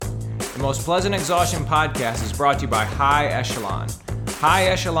Most Pleasant Exhaustion podcast is brought to you by High Echelon. High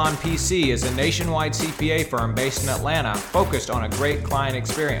Echelon PC is a nationwide CPA firm based in Atlanta focused on a great client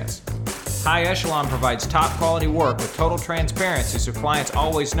experience. High Echelon provides top quality work with total transparency so clients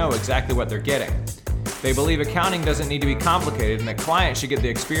always know exactly what they're getting. They believe accounting doesn't need to be complicated and that clients should get the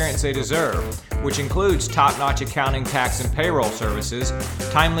experience they deserve, which includes top-notch accounting, tax, and payroll services,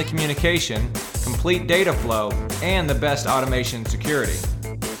 timely communication, complete data flow, and the best automation security.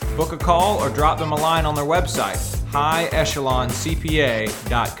 Book a call or drop them a line on their website,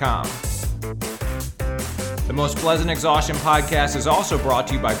 highecheloncpa.com. The Most Pleasant Exhaustion podcast is also brought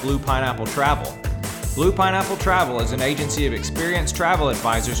to you by Blue Pineapple Travel. Blue Pineapple Travel is an agency of experienced travel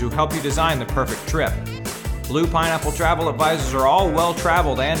advisors who help you design the perfect trip. Blue Pineapple Travel advisors are all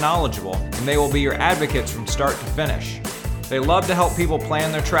well-traveled and knowledgeable, and they will be your advocates from start to finish. They love to help people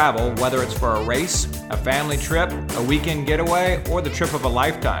plan their travel, whether it's for a race, a family trip, a weekend getaway, or the trip of a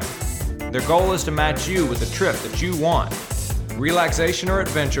lifetime. Their goal is to match you with the trip that you want. Relaxation or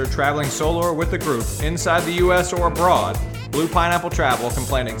adventure, traveling solo or with a group, inside the U.S. or abroad, Blue Pineapple Travel can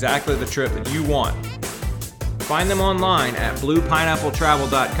plan exactly the trip that you want. Find them online at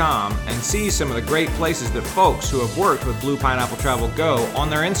bluepineappletravel.com and see some of the great places that folks who have worked with Blue Pineapple Travel go on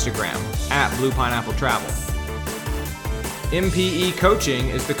their Instagram, at Blue Pineapple Travel. MPE Coaching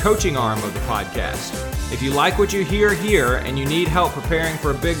is the coaching arm of the podcast. If you like what you hear here and you need help preparing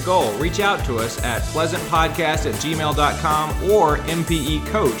for a big goal, reach out to us at pleasantpodcast@gmail.com or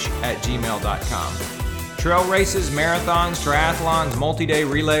mpecoach@gmail.com. Trail races, marathons, triathlons, multi-day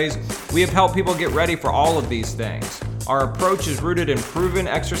relays, we have helped people get ready for all of these things. Our approach is rooted in proven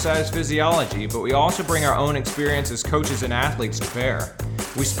exercise physiology, but we also bring our own experience as coaches and athletes to bear.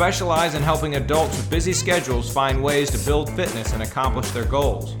 We specialize in helping adults with busy schedules find ways to build fitness and accomplish their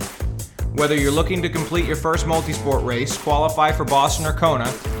goals. Whether you're looking to complete your first multi-sport race, qualify for Boston or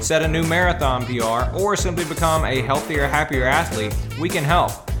Kona, set a new marathon PR, or simply become a healthier, happier athlete, we can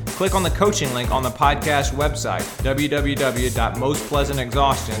help. Click on the coaching link on the podcast website,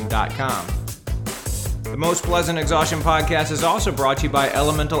 www.mostpleasantexhaustion.com. The Most Pleasant Exhaustion podcast is also brought to you by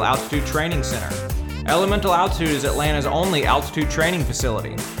Elemental Altitude Training Center. Elemental Altitude is Atlanta's only altitude training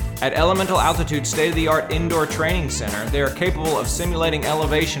facility. At Elemental Altitude state-of-the-art indoor training center, they are capable of simulating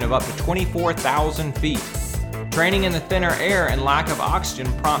elevation of up to 24,000 feet. Training in the thinner air and lack of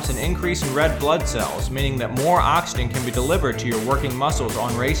oxygen prompts an increase in red blood cells, meaning that more oxygen can be delivered to your working muscles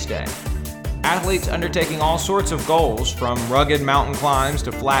on race day. Athletes undertaking all sorts of goals, from rugged mountain climbs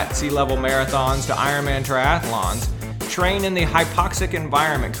to flat sea-level marathons to Ironman triathlons, train in the hypoxic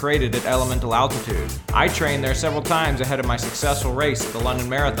environment created at Elemental Altitude. I trained there several times ahead of my successful race at the London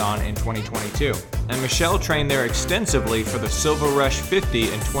Marathon in 2022. And Michelle trained there extensively for the Silver Rush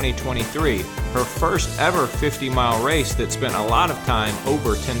 50 in 2023, her first ever 50-mile race that spent a lot of time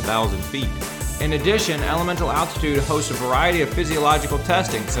over 10,000 feet. In addition, Elemental Altitude hosts a variety of physiological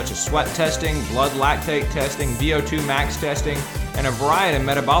testing, such as sweat testing, blood lactate testing, VO2 max testing, and a variety of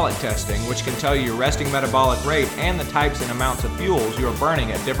metabolic testing, which can tell you your resting metabolic rate and the types and amounts of fuels you are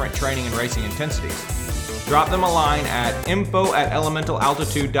burning at different training and racing intensities. Drop them a line at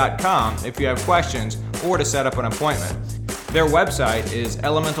info@elementalaltitude.com if you have questions or to set up an appointment. Their website is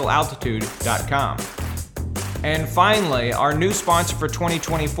elementalaltitude.com. And finally, our new sponsor for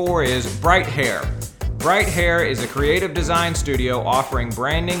 2024 is Bright Hair. Bright Hair is a creative design studio offering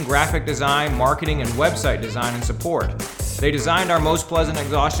branding, graphic design, marketing, and website design and support. They designed our Most Pleasant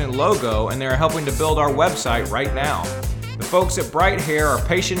Exhaustion logo, and they are helping to build our website right now. The folks at Bright Hair are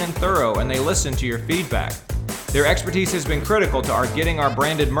patient and thorough, and they listen to your feedback. Their expertise has been critical to our getting our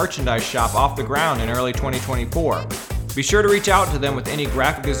branded merchandise shop off the ground in early 2024. Be sure to reach out to them with any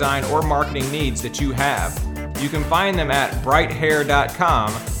graphic design or marketing needs that you have. You can find them at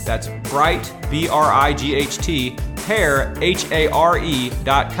brighthair.com, that's bright, B-R-I-G-H-T, hair,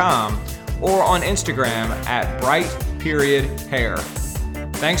 H-A-R-E.com, or on Instagram at bright.hair.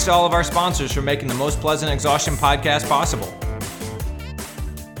 Thanks to all of our sponsors for making the Most Pleasant Exhaustion podcast possible.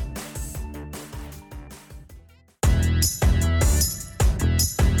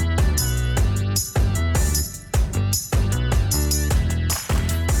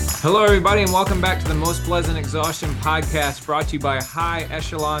 Hello, everybody, and welcome back to the Most Pleasant Exhaustion podcast, brought to you by High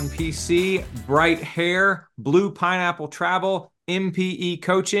Echelon PC, Bright Hair, Blue Pineapple Travel, MPE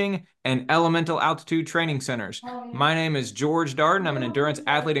Coaching, and Elemental Altitude Training Centers. My name is George Darden. I'm an endurance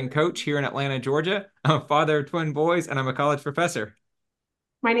athlete and coach here in Atlanta, Georgia. I'm a father of twin boys, and I'm a college professor.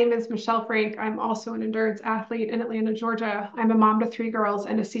 My name is Michelle Frank. I'm also an endurance athlete in Atlanta, Georgia. I'm a mom to 3 girls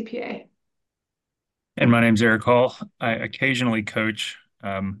and a CPA. And my name's Eric Hall. I occasionally coach,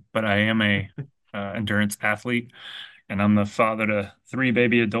 but I am a endurance athlete and I'm the father to three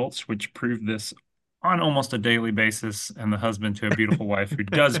baby adults, which prove this on almost a daily basis, and the husband to a beautiful wife who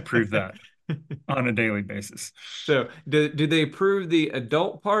does prove that on a daily basis. So, do they prove the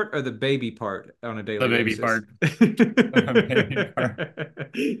adult part or the baby part on a The daily baby basis? part. The baby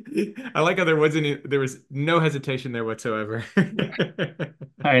part. I like how there was no hesitation there whatsoever.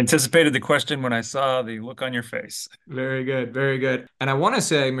 I anticipated the question when I saw the look on your face. Very good, very good. And I want to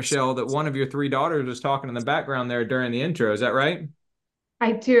say, Michelle, that one of your three daughters was talking in the background there during the intro. Is that right?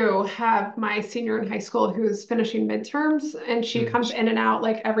 I do have my senior in high school who's finishing midterms, and she Hmm. comes in and out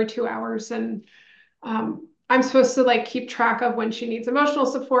like every 2 hours. And I'm supposed to like keep track of when she needs emotional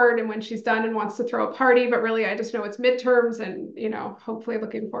support and when she's done and wants to throw a party, but really I just know it's midterms and hopefully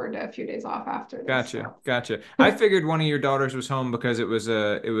looking forward to a few days off after this. Gotcha, So gotcha. I figured one of your daughters was home because it was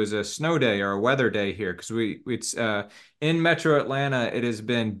a snow day or a weather day here because it's in Metro Atlanta. It has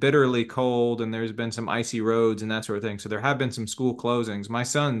been bitterly cold and there's been some icy roads and that sort of thing. So there have been some school closings. My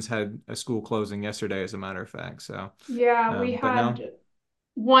son's had a school closing yesterday, as a matter of fact. So, yeah, we but no. had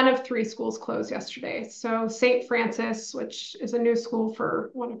one of three schools closed yesterday. So St. Francis, which is a new school for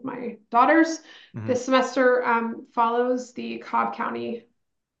one of my daughters Hmm. this semester, follows the Cobb County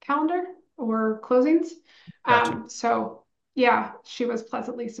calendar or closings. Gotcha, So yeah, she was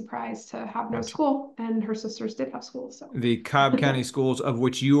pleasantly surprised to have no gotcha. school, and her sisters did have school. So The Cobb County schools of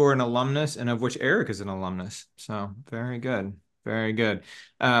which you are an alumnus and of which Eric is an alumnus. So very good, very good.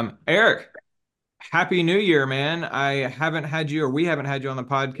 Eric. Happy New Year, man. I haven't had you, or we haven't had you on the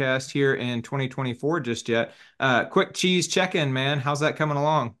podcast here in 2024 just yet. Quick cheese check-in, man. How's that coming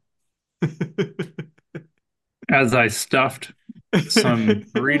along? As I stuffed some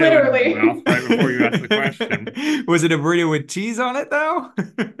burrito into my literally. mouth right before you asked the question, Was it a burrito with cheese on it, though?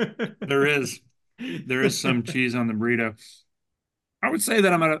 there is there is some cheese on the burrito. I would say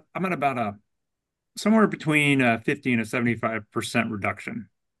that I'm at about a somewhere between a 50 and a 75% reduction,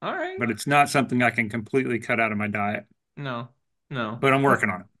 All right. but it's not something I can completely cut out of my diet, No, no. but I'm working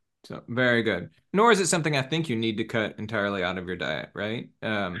on it. So very good. Nor is it something I think you need to cut entirely out of your diet, right?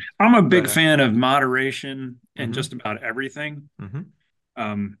 I'm a But big fan of moderation in mm-hmm, just about everything,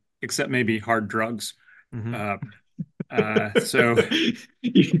 mm-hmm, except maybe hard drugs. mm-hmm. Uh, so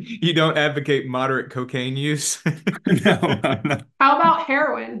You don't advocate moderate cocaine use? no, no, How about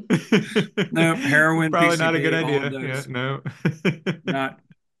heroin? no, heroin, Probably not a good PCP, all of idea. Yeah, those. no. Not,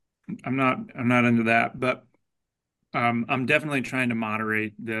 I'm not into that, but I'm definitely trying to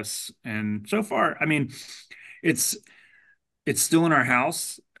moderate this. And so far, I mean, it's it's still in our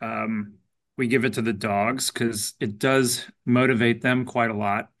house. We give it to the dogs because it does motivate them quite a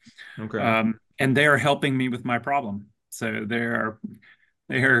lot. Okay. And they are helping me with my problem. So they are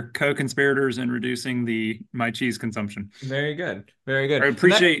co-conspirators in reducing the my cheese consumption. Very good. Very I good. And that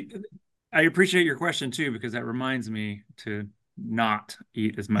appreciate I appreciate your question too, because that reminds me to not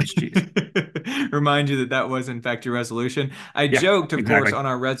eat as much cheese. remind you that that was in fact your resolution. I Yeah, joked, of course, exactly. on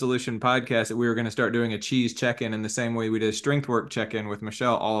our resolution podcast that we were going to start doing a cheese check-in in the same way we did a strength work check-in with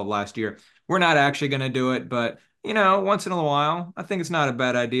Michelle all of last year. We're not actually going to do it, but once in a while, I think it's not a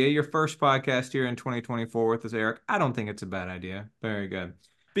bad idea. Your first podcast here in 2024 with us, Eric. I don't think it's a bad idea. Very good.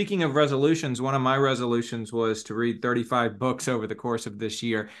 Speaking of resolutions, one of my resolutions was to read 35 books over the course of this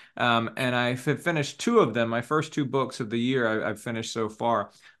year. And I have finished two of them. My first two books of the year I've finished so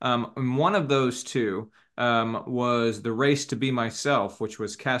far. And one of those two was The Race to Be Myself, which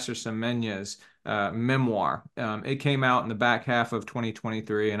was Caster Semenya's memoir. It came out in the back half of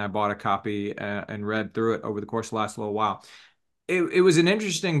 2023, and I bought a copy and read through it over the course of the last little while. It was an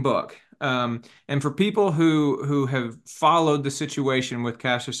interesting book. And for people who have followed the situation with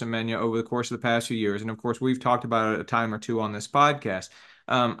Caster Semenya over the course of the past few years, and of course we've talked about it a time or two on this podcast,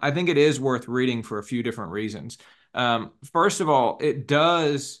 I think it is worth reading for a few different reasons. First of all, it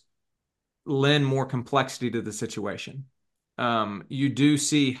does lend more complexity to the situation. You do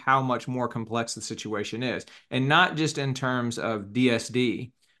see how much more complex the situation is, and not just in terms of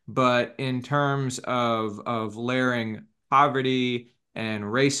DSD, but in terms of layering poverty and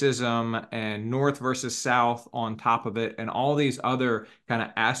racism and North versus South on top of it, and all these other kind of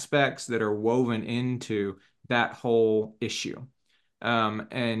aspects that are woven into that whole issue.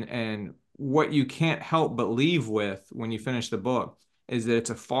 And what you can't help but leave with when you finish the book is that it's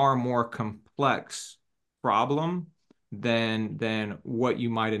a far more complex problem than what you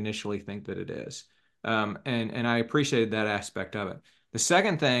might initially think that it is. And I appreciated that aspect of it. The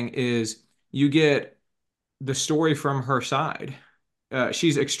second thing is you get the story from her side.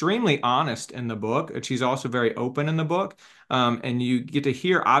 She's extremely honest in the book. She's also very open in the book. And you get to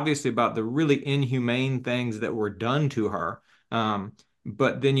hear, obviously, about the really inhumane things that were done to her.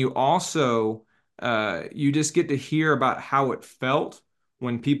 But then you also you just get to hear about how it felt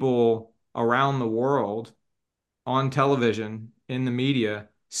when people around the world on television, in the media,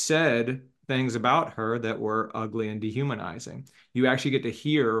 said things about her that were ugly and dehumanizing. You actually get to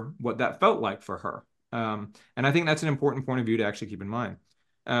hear what that felt like for her. And I think that's an important point of view to actually keep in mind.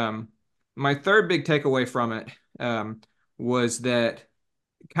 Um, my third big takeaway from it was that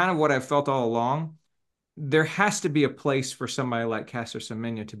kind of what I felt all along, there has to be a place for somebody like Caster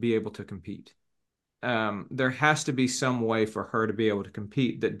Semenya to be able to compete. There has to be some way for her to be able to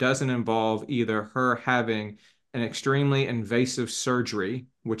compete that doesn't involve either her having an extremely invasive surgery,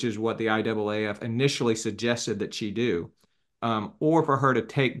 which is what the IAAF initially suggested that she do, or for her to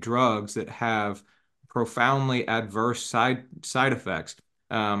take drugs that have profoundly adverse side effects,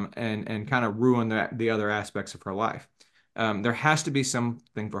 and kind of ruin the other aspects of her life. There has to be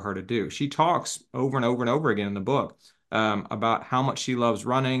something for her to do. She talks over and over and over again in the book about how much she loves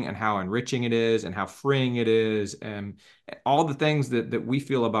running and how enriching it is and how freeing it is and all the things that we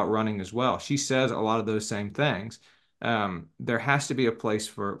feel about running as well. She says a lot of those same things. There has to be a place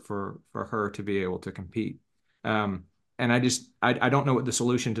for her to be able to compete. And I don't know what the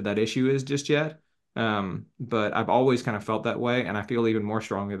solution to that issue is just yet. But I've always kind of felt that way, and I feel even more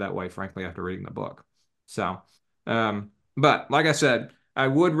strongly that way, frankly, after reading the book. So, but like I said, I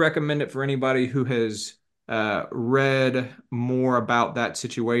would recommend it for anybody who has read more about that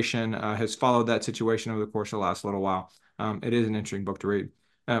situation, has followed that situation over the course of the last little while. It is an interesting book to read.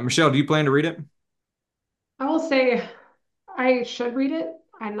 Michelle, do you plan to read it? I will say I should read it.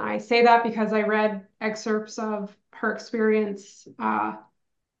 And I say that because I read excerpts of her experience,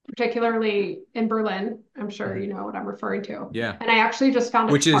 particularly in Berlin. I'm sure you know what I'm referring to. Yeah. And I actually just found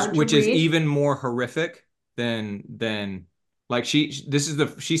it hard to Which is read. even more horrific than like she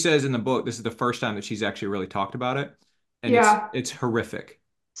says in the book, this is the first time that she's actually really talked about it, and Yeah. it's horrific.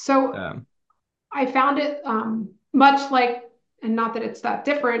 So Um, I found it much like, and not that it's that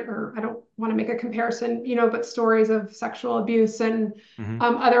different, or I don't want to make a comparison, but stories of sexual abuse and mhm,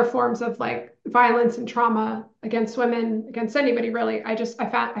 other forms of like violence and trauma against women, against anybody really. I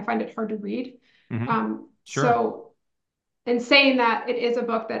find it hard to read. mhm. Sure. So in saying that, it is a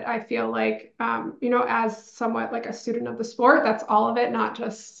book that I feel like, as somewhat like a student of the sport, that's all of it, not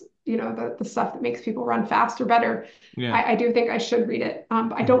just, the stuff that makes people run faster, better. Yeah. I do think I should read it.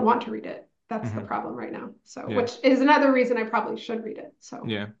 But I don't Mhm, want to read it. That's the mhm. problem right now. So, Yeah. which is another reason I probably should read it. So,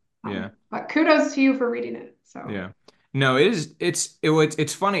 Yeah. Yeah. but kudos to you for reading it. So, Yeah. No,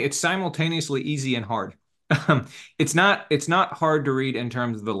 it's funny. It's simultaneously easy and hard. It's not hard to read in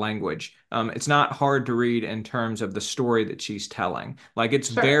terms of the language. It's not hard to read in terms of the story that she's telling. Like it's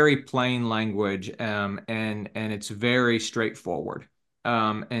sure. very plain language, and it's very straightforward.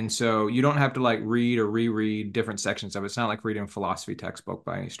 And so you don't have to like read or reread different sections of it. It's not like reading a philosophy textbook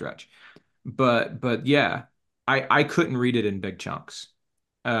by any stretch. But yeah, I couldn't read it in big chunks.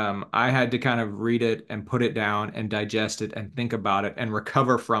 I had to kind of read it and put it down and digest it and think about it and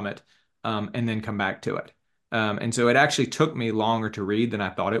recover from it, and then come back to it. And so it actually took me longer to read than I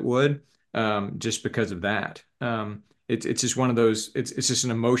thought it would, just because of that. It's just one of those. It's just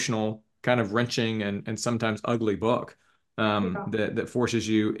an emotional kind of wrenching and sometimes ugly book, Yeah, that forces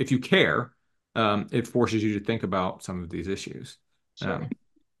you, if you care, it forces you to think about some of these issues. sure. Um,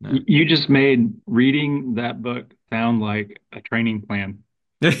 yeah. You just made reading that book sound like a training plan.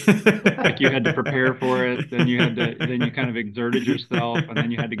 Like you had to prepare for it, then you kind of exerted yourself, and then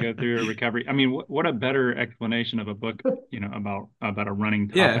you had to go through a recovery. I mean, what a better explanation of a book, about a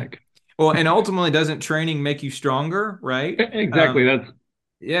running Yeah. topic. Well, and ultimately, doesn't training make you stronger, right? Exactly. That's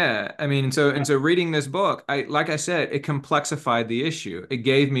Yeah. I mean, so reading this book, like I said, it complexified the issue. It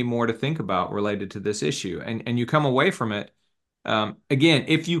gave me more to think about related to this issue. And you come away from it, again,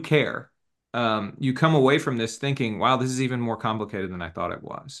 if you care, you come away from this thinking, wow, this is even more complicated than I thought it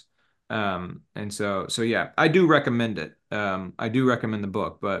was. And so yeah, I do recommend it. I do recommend the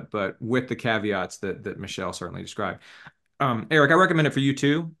book, but with the caveats that Michelle certainly described. Eric, I recommend it for you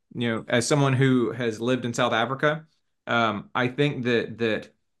too. As someone who has lived in South Africa, I think that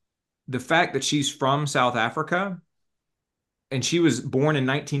the fact that she's from South Africa and she was born in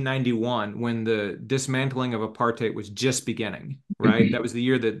 1991 when the dismantling of apartheid was just beginning, right? That was the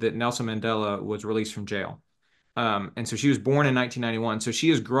year that Nelson Mandela was released from jail. And so she was born in 1991. So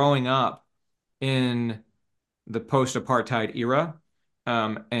she is growing up in the post-apartheid era.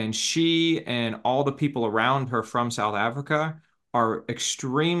 And she and all the people around her from South Africa are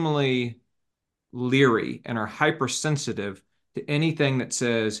extremely leery and are hypersensitive to anything that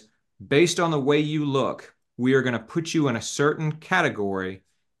says, based on the way you look, we are going to put you in a certain category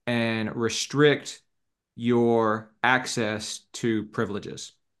and restrict your access to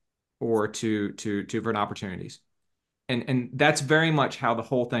privileges. or to different opportunities. And that's very much how the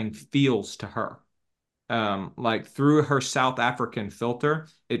whole thing feels to her. Like through her South African filter,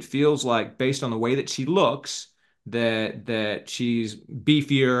 it feels like based on the way that she looks, that she's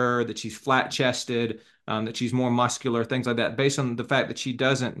beefier, that she's flat chested, that she's more muscular, things like that, based on the fact that she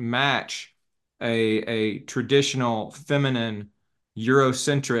doesn't match a traditional feminine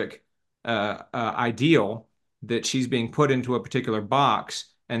Eurocentric ideal, that she's being put into a particular box,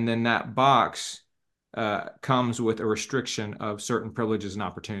 and then that box comes with a restriction of certain privileges and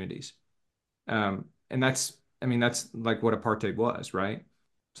opportunities. And that's, I mean, that's like what apartheid was, right?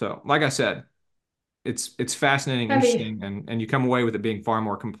 So, like I said, it's fascinating, I mean, interesting, and you come away with it being far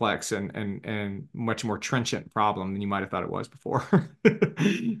more complex and much more trenchant problem than you might have thought it was before.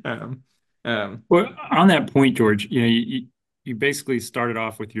 um, um, Well, on that point, George, you basically started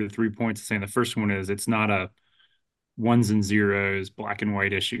off with your 3 points, saying the first one is it's not a ones and zeros, black and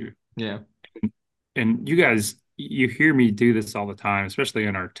white issue. yeah. And you guys, you hear me do this all the time, especially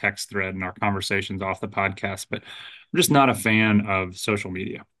in our text thread and our conversations off the podcast, but I'm just not a fan of social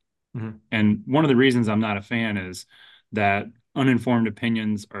media. Mhm. And one of the reasons I'm not a fan is that uninformed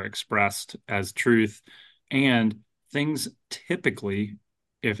opinions are expressed as truth, and things typically,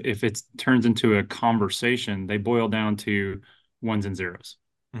 if it turns into a conversation, they boil down to ones and zeros.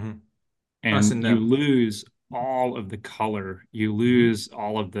 Mhm. Us And and you them. lose all of the color, you Mhm. lose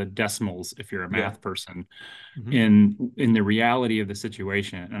all of the decimals if you're a Yeah. math person Mhm. in the reality of the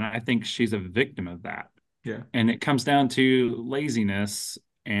situation. And I think she's a victim of that. Yeah. And it comes down to laziness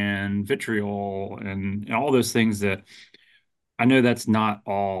and vitriol and all those things that I know that's not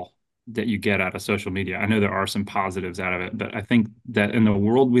all that you get out of social media. I know there are some positives out of it, but I think that in the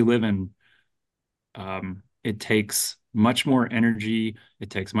world we live in, it takes much more energy, it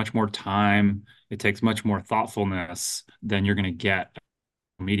takes much more time, it takes much more thoughtfulness than you're going to get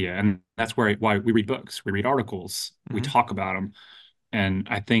in media. And that's why we read books, we read articles, we Mhm. talk about them. And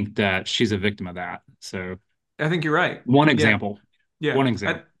I think that she's a victim of that. So I think you're right. one Yeah. example, Yeah, one I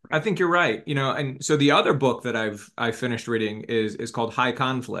example, I right? think you're right. And so the other book that I finished reading is called High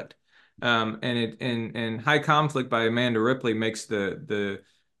Conflict. And High Conflict by Amanda Ripley makes the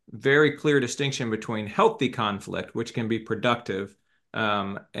very clear distinction between healthy conflict, which can be productive,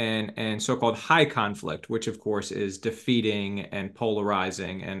 and so-called high conflict, which of course is defeating and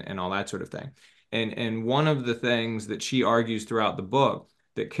polarizing and all that sort of thing. And one of the things that she argues throughout the book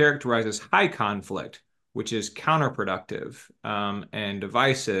that characterizes high conflict, which is counterproductive, and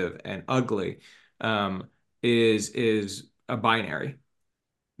divisive and ugly, um, is a binary.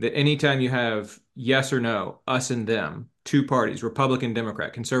 That anytime you have yes or no, us and them, two parties, Republican,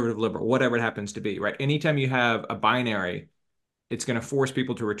 Democrat, conservative, liberal, whatever it happens to be, right? Anytime you have a binary, it's going to force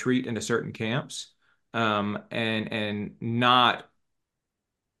people to retreat into certain camps, and not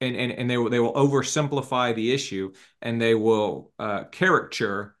and they will oversimplify the issue, and they will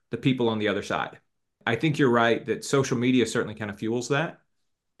caricature the people on the other side. I think you're right that social media certainly kind of fuels that,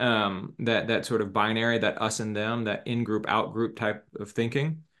 that sort of binary, that us and them, that in group out group type of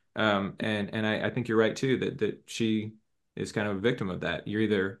thinking. And I think you're right too that she is kind of a victim of that. You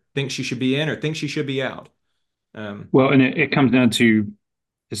either think she should be in or think she should be out. Um, Well, and it comes down to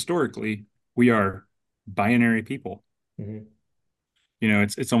historically, we are binary people. Mhm.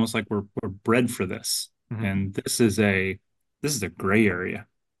 It's almost like we're bred for this. Mhm. And this is a gray area.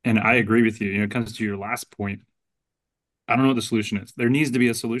 And I Mhm. agree with you. It comes to your last point. I don't know what the solution is. There needs to be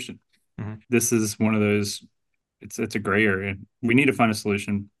a solution. Mhm. This is one of those, it's a gray area. We need to find a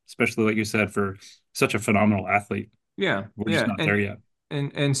solution, especially like you said, for such a phenomenal athlete. Yeah, We're just yeah, not there yet.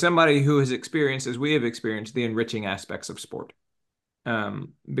 and somebody who has experienced, as we have experienced, the enriching aspects of sport.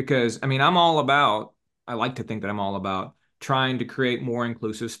 Because I mean, I like to think that I'm all about trying to create more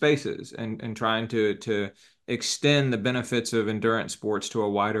inclusive spaces and trying to extend the benefits of endurance sports to a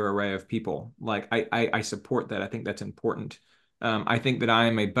wider array of people. Like I support that. I think that's important. I think that I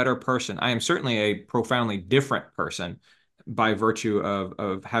am a better person. I am certainly a profoundly different person by virtue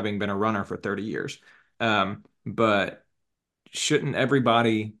of having been a runner for 30 years. But shouldn't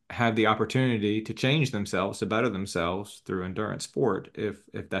everybody have the opportunity to change themselves, to better themselves through endurance sport if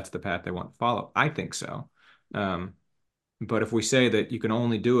that's the path they want to follow? I think so. Um, but if we say that you can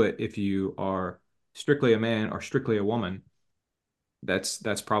only do it if you are strictly a man or strictly a woman,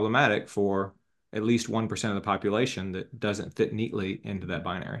 that's problematic for at least 1% of the population that doesn't fit neatly into that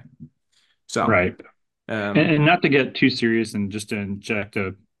binary. So, Right. And, um, and not to get too serious and just to inject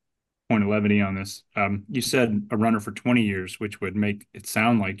a point of levity on this, you said a runner for 20 years, which would make it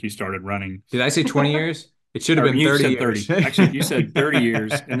sound like you started running. did I say 20 years? It should have Or been you 30 said years. 30. Actually, you said 30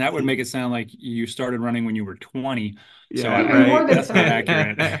 years, and that would make it sound like you started running when you were 20. So Yeah, More right. than that's not 30.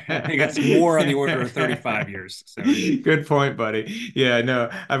 accurate. I think it's more on the order of 35 years. So Good point, buddy. Yeah, no,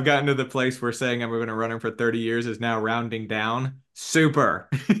 I've gotten to the place where saying I'm going to run for 30 years is now rounding down. Super.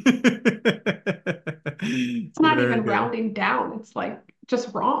 It's not Very even good. rounding down. It's like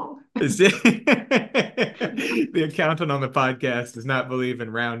just wrong. The accountant on the podcast does not believe in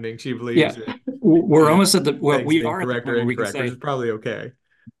rounding. She yeah, believes that we're almost at the, well, things we being are at the correct point or where we can incorrect, which is say, probably okay.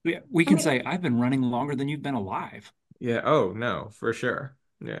 we I can mean, say, I've been running longer than you've been alive. Yeah. Oh, no, for sure.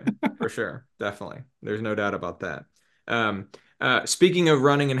 Yeah, for sure. Definitely. There's no doubt about that. Um, Speaking of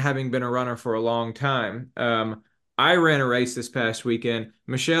running and having been a runner for a long time, I ran a race this past weekend.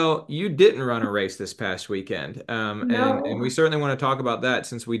 Michelle, you didn't run a race this past weekend. And we no. certainly want to talk about that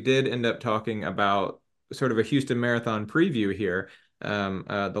since we did end up talking about sort of a Houston Marathon preview here,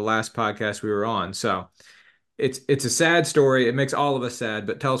 the last podcast we were on. So it's a sad story. It makes all of us sad,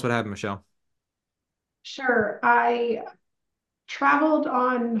 but tell us what happened, Michelle. Sure. I traveled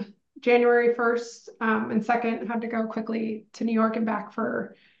on January 1st and 2nd, had to go quickly to New York and back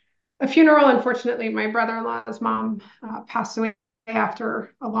for a funeral. Unfortunately, my brother-in-law's mom passed away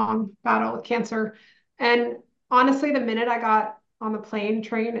after a long battle with cancer. And honestly, the minute I got on the plane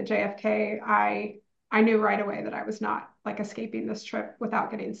train at JFK, I knew right away that I was not like escaping this trip without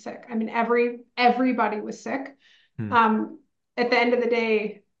getting sick. I mean, everybody was sick. Hmm. At the end of the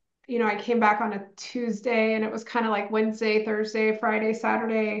day, I came back on a Tuesday and it was kind of like Wednesday, Thursday, Friday,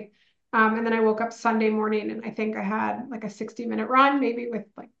 Saturday. And then I woke up Sunday morning and I think I had like a 60-minute run, maybe with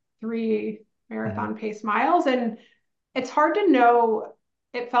like 3 Mhm. marathon pace miles. And it's hard to know.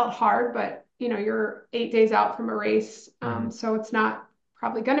 It felt hard, but you're 8 days out from a race. Mhm. So it's not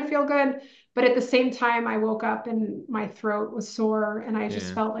probably going to feel good. But at the same time, I woke up and my throat was sore and I just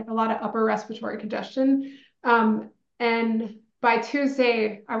Yeah. felt like a lot of upper respiratory congestion. And by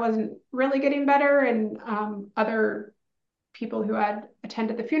Tuesday, I wasn't really getting better. And other people who had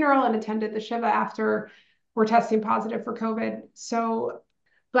attended the funeral and attended the Shiva after were testing positive for COVID. So,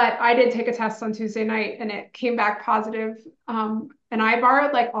 but I did take a test on Tuesday night and it came back positive. And I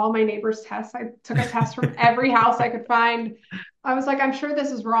borrowed like all my neighbors' tests. I took a test from every house I could find. I was like, I'm sure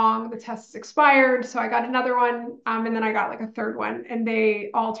this is wrong. The test is expired. So I got another one. And then I got like a third one and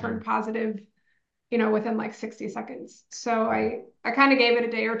they all turned Mm. positive, within like 60 seconds. So I kind of gave it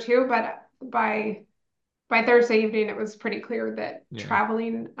a day or two, but by Thursday evening, it was pretty clear that Yeah.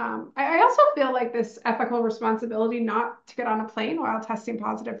 traveling. I also feel like this ethical responsibility not to get on a plane while testing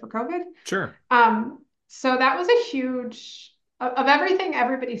positive for COVID. Sure. So that was a huge, of everything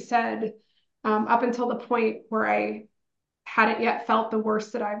everybody said, up until the point where I hadn't yet felt the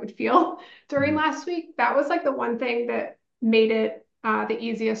worst that I would feel during Mhm. last week. That was like the one thing that made it the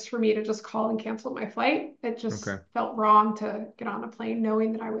easiest for me to just call and cancel my flight. It just Okay. felt wrong to get on a plane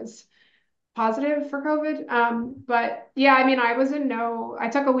knowing that I was positive for COVID. But yeah, I mean, I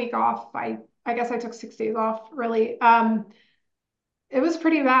took a week off. I guess I took 6 days off, really. It was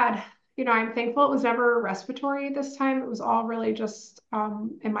pretty bad. I'm thankful it was never respiratory this time. It was all really just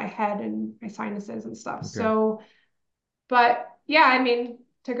in my head and my sinuses and stuff. Okay. So, but yeah, I mean,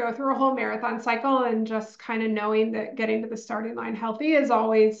 to go through a whole marathon cycle and just kind of knowing that getting to the starting line healthy is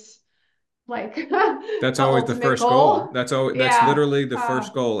always like the That's always the ultimate first goal. goal. That's Yeah. literally the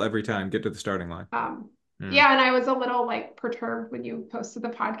first goal every time. Get to the starting line. Um, Yeah. yeah, and I was a little like perturbed when you posted the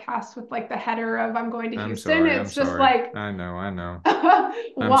podcast with like the header of I'm going to I'm Houston. sorry. I'm It's just sorry. like, I know. I know. I'm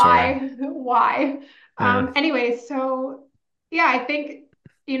sorry. why? Why? Yeah. Anyway, so yeah, I think,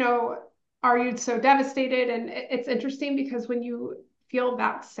 you know, are you so devastated? And it's interesting because when you feel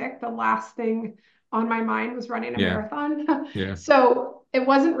that sick, the last thing on my mind was running a Yeah. marathon. Yeah. So it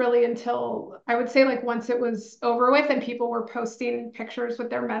wasn't really until I would say like once it was over with and people were posting pictures with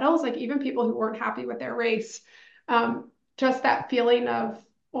their medals, like even people who weren't happy with their race, just that feeling of,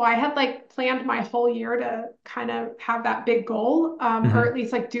 well, I had like planned my whole year to kind of have that big goal, or Hmm. at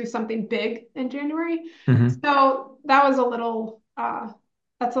least like do something big in January. Hmm. So that was a little,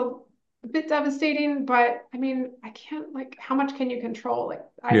 that's a bit devastating, but I mean, I can't like, how much can you control? Like,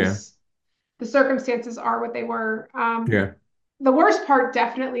 Yeah. the circumstances are what they were. Yeah. The worst part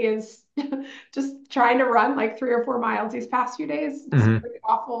definitely is just trying to run like 3 or 4 miles these past few days. It's Hmm. pretty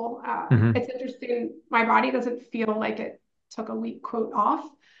awful. Hmm. It's interesting. My body doesn't feel like it took a week quote off.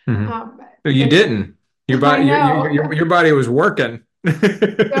 Hmm. Um, You it's didn't. Your I body. know. Your body was working. So,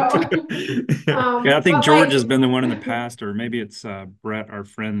 Yeah, I think but George has like, been the one in the past, or maybe it's Brett, our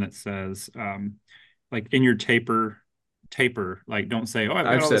friend, that says, like in your taper, like don't say, oh, I've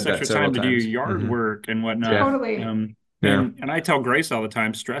got I've all this said that extra several time to do times. yard Hmm. work and whatnot. Yeah. totally. Yeah. And I tell Grace all the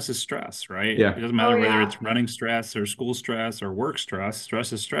time, stress is stress, right? It Yeah. doesn't Oh matter whether yeah. it's running stress or school stress or work stress.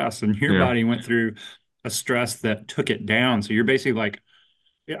 Stress is stress. And your Yeah. body went through a stress that took it down. So you're basically like,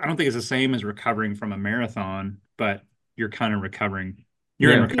 I don't think it's the same as recovering from a marathon, but you're kind of recovering.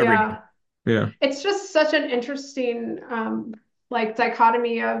 You're in Yeah. recovery. Yeah. Yeah. It's just such an interesting like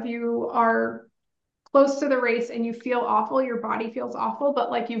dichotomy of you are close to the race and you feel awful, your body feels awful, but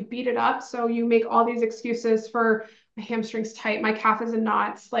like you've beat it up. So you make all these excuses for my hamstring's tight, my calf is in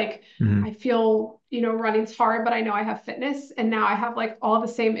knots. Like I Mhm. feel, running's hard, but I know I have fitness. And now I have like all the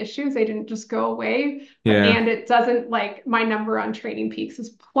same issues. They didn't just go away, Yeah. and it doesn't like my number on Training Peaks is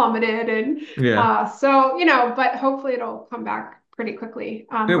plummeted. And Yeah. so, but hopefully it'll come back pretty quickly,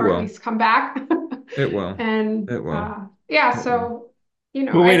 It or at will. least come back. It will. And It will. yeah, It will. so,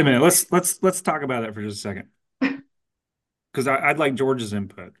 Well, wait a I, minute. Let's talk about that for just a second, because I'd like George's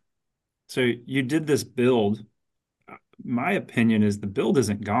input. So you did this build. My opinion is the build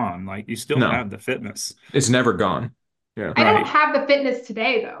isn't gone. Like you still No, have the fitness, it's never gone. Yeah. I don't right? have the fitness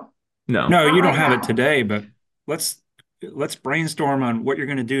today though. No. No, Not you don't right have it now. today, but let's let's brainstorm on what you're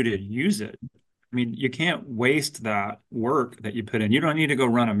going to do to use it. I mean, you can't waste that work that you put in. You don't need to go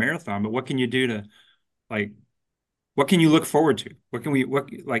run a marathon, but what can you do to like what can you look forward to? What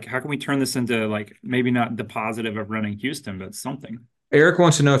like how can we turn this into like maybe not the positive of running Houston, but something? Eric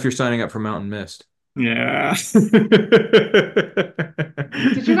wants to know if you're signing up for Mountain Mist. Yeah.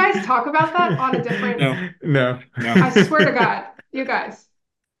 Did you guys talk about that on a different? No, No. no. I swear to God, you guys,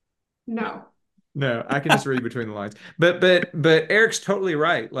 no. No, I can just read between the lines. But Eric's totally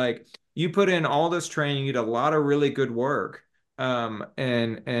right. Like you put in all this training, you did a lot of really good work.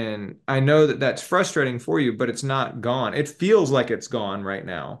 And I know that that's frustrating for you, but it's not gone. It feels like it's gone right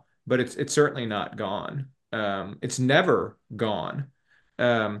now, but it's certainly not gone. It's never gone.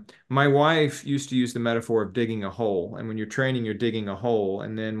 My wife used to use the metaphor of digging a hole. And when you're training, you're digging a hole.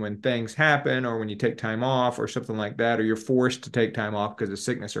 And then when things happen, or when you take time off or something like that, or you're forced to take time off because of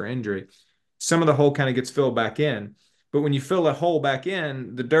sickness or injury, some of the hole kind of gets filled back in. But when you fill that hole back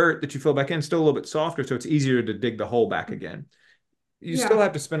in, the dirt that you fill back in is still a little bit softer, so it's easier to dig the hole back again. You still Yeah,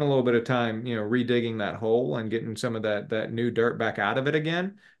 have to spend a little bit of time, redigging that hole and getting some of that new dirt back out of it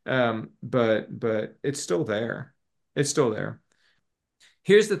again. But it's still there. It's still there.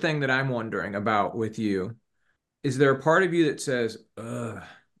 Here's the thing that I'm wondering about with you. Is there a part of you that says, ugh,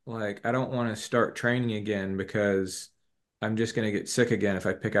 like I don't want to start training again because I'm just going to get sick again if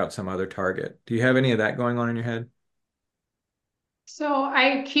I pick out some other target? Do you have any of that going on in your head? so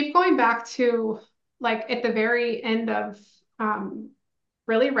I keep going back to like at the very end of um,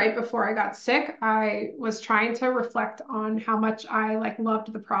 really right before I got sick, I was trying to reflect on how much I like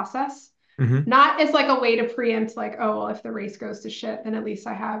loved the process. Hmm. Not as like a way to preempt like, oh, well, if the race goes to shit, then at least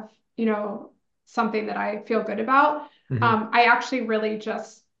I have, something that I feel good about. Hmm. I actually really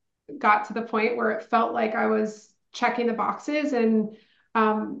just got to the point where it felt like I was checking the boxes, and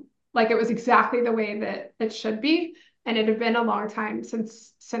like it was exactly the way that it should be. And it had been a long time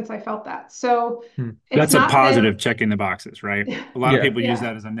since I felt that. So it's That's a not positive that, checking the boxes, right? A lot of Yeah. people use yeah.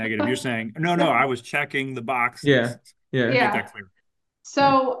 that as a negative. You're saying, no, no, I was checking the boxes. Yeah. Yeah. Make Yeah. that clear. Yeah.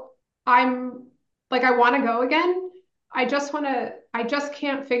 So I'm like, I want to go again. I just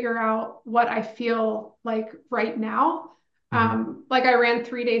can't figure out what I feel like right now. Hmm. Like I ran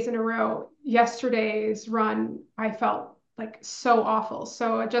 3 days in a row. Yesterday's run, I felt like so awful.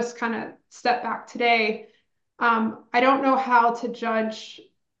 So I just kind of stepped back today. I don't know how to judge,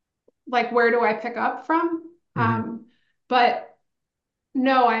 like, where do I pick up from? Hmm. But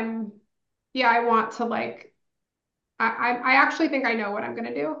no, yeah, I want to like, I actually think I know what I'm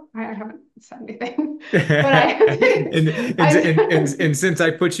gonna do. I haven't said anything, but And since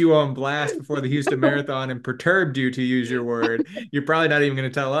I put you on blast before the Houston Marathon and perturbed you, to use your word, you're probably not even going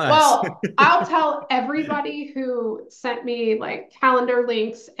to tell us. well, I'll tell everybody who sent me like calendar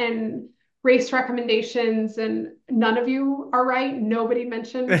links and race recommendations, and none of you are right. Nobody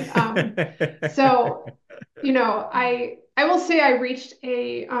mentioned. So I will say I reached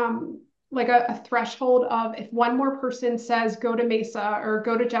a like a threshold of, if one more person says go to Mesa or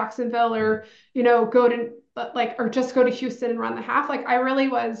go to Jacksonville, or go to like, or just go to Houston and run the half, like I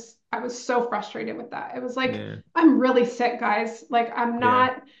was so frustrated with that. It was like, Yeah. I'm really sick, guys. Like I'm Yeah.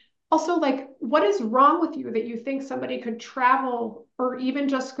 not. Also, like, what is wrong with you that you think somebody could travel or even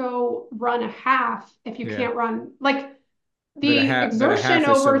just go run a half if you Yeah. can't run? Like, But a the half exertion is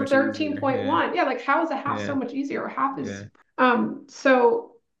so over much easier. Yeah. 13.1. Yeah, like how is a half so Yeah. much easier? A half is Yeah. so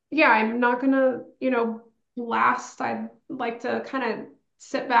yeah, I'm not gonna, blast. I'd like to kind of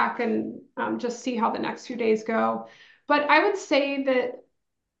sit back and just see how the next few days go. But I would say that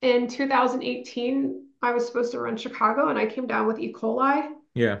in 2018, I was supposed to run Chicago and I came down with E. coli.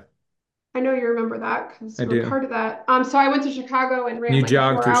 Yeah, I know you remember that because I you were do. part of that. So I went to Chicago and ran You like a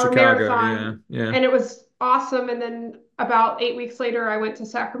jogged through 4 hour Chicago. Yeah, marathon, yeah, and it was awesome. And then about 8 weeks later, I went to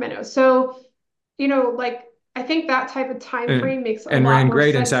Sacramento. So, like I think that type of time and frame makes a and lot ran more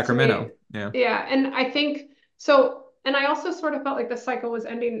great in sense to Sacramento. me. Yeah. Yeah, and I think so. And I also sort of felt like the cycle was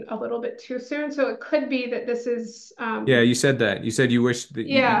ending a little bit too soon. So it could be that this is, Yeah, you said that. You said you wish that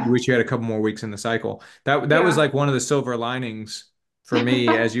you yeah, wish you had a couple more weeks in the cycle. That was yeah. like one of the silver linings for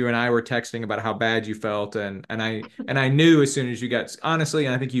me as you and I were texting about how bad you felt, and I knew as soon as you got, honestly,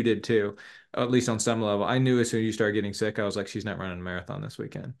 and I think you did too, at least on some level. I knew as soon as you started getting sick, I was like, she's not running a marathon this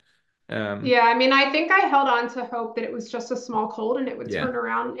weekend. Yeah, I mean, I think I held on to hope that it was just a small cold and it would Yeah, turn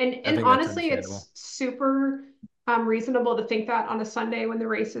around. And I and think that's honestly, understandable. it's super reasonable to think that on a Sunday when the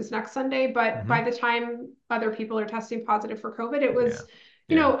race is next Sunday. But by Hmm. the time other people are testing positive for COVID, it Yeah, was,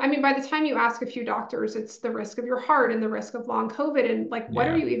 yeah, I mean, by the time you ask a few doctors, it's the risk of your heart and the risk of long COVID. And like, what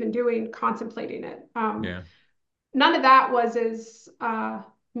are yeah, you even doing contemplating it? yeah. None of that was as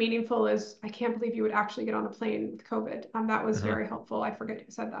meaningful as I can't believe you would actually get on a plane with COVID. That was Uh-huh. very helpful. I forget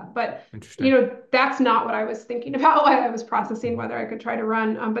who said that, but Interesting. that's not what I was thinking about when I was processing Mhm. whether I could try to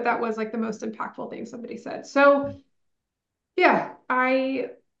run. But that was like the most impactful thing somebody said. So yeah,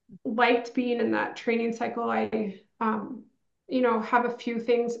 I liked being in that training cycle. I have a few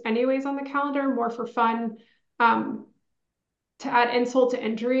things anyways on the calendar, more for fun. Um, to add insult to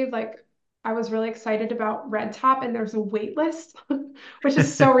injury, like I was really excited about Red Top and there's a wait list, which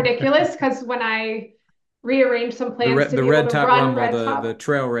is so ridiculous because when I rearranged some plans to The be able Red to Top run Rumble, Red the Top,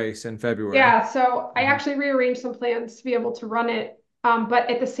 trail race in February. yeah, so I Hmm. actually rearranged some plans to be able to run it. But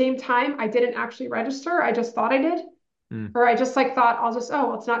at the same time, I didn't actually register. I just thought I did. Mm. Or I just like thought I'll just, oh,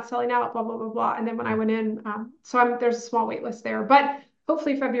 well, it's not selling out, blah, blah, blah, blah. And then when I Mm. went in, so there's a small wait list there. But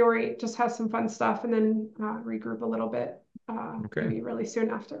hopefully February just has some fun stuff and then regroup a little bit, Okay. maybe really soon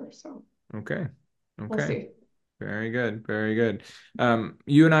after. So Okay. we'll Okay. see. Very good. Very good.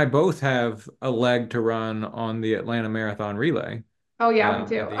 You and I both have a leg to run on the Atlanta Marathon Relay Oh yeah, we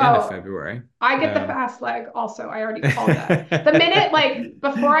do. at the end of Oh, February. I get the Um, fast leg also. I already called that. The minute, like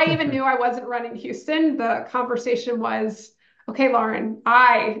before I even knew I wasn't running Houston, the conversation was, okay, Lauren,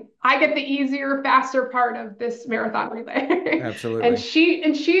 I get the easier, faster part of this marathon relay. And Absolutely.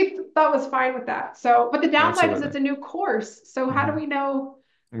 she thought was fine with that. So, but the downside is Absolutely. it's a new course. So how do Hmm. we know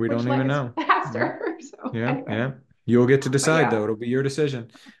We which don't leg even is know. Yeah. faster? So Yeah. anyway, Yeah. You'll get to but decide though. yeah. It'll be your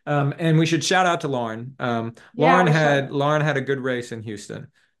decision. And we should shout out to Lauren. Yeah, we should. Lauren had a good race in Houston.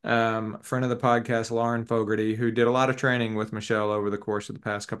 Friend of the podcast, Lauren Fogarty, who did a lot of training with Michelle over the course of the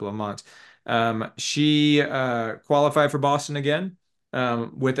past couple of months. She qualified for Boston again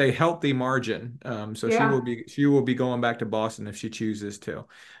with a healthy margin. So Yeah, she will be going back to Boston if she chooses to.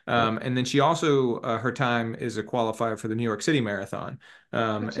 And then she also her time is a qualifier for the New York City Marathon.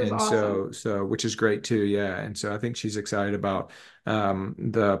 which is And awesome. so which is great too, yeah. And so I think she's excited about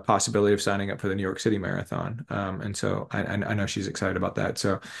the possibility of signing up for the New York City Marathon. And so I know she's excited about that.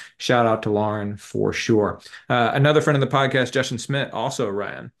 So shout out to Lauren for sure. Another friend of the podcast, Justin Smith, also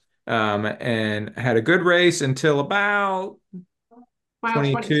ran and had a good race until about Mile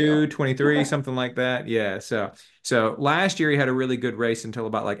 22, 22. 23, something like that. Yeah. So last year he had a really good race until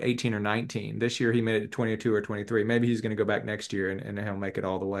about like 18 or 19. This year he made it to 22 or 23. Maybe he's going to go back next year and he'll make it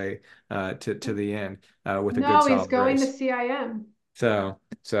all the way to the end with a good No, he's solid going to race. CIM.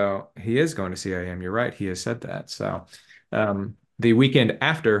 So he is going to CIM. You're right. He has said that. So the weekend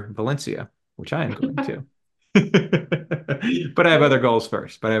after Valencia, which I am going to. But I have other goals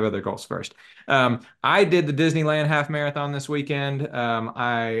first. I did the Disneyland Half Marathon this weekend.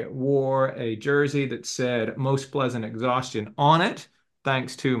 I wore a jersey that said "Most Pleasant Exhaustion" on it,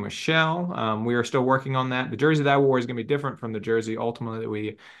 thanks to Michelle. We are still working on that. The jersey that I wore is going to be different from the jersey ultimately that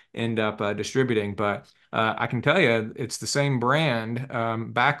we end up distributing, but I can tell you it's the same brand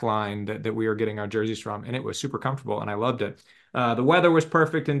backline that we are getting our jerseys from, and it was super comfortable, and I loved it. The weather was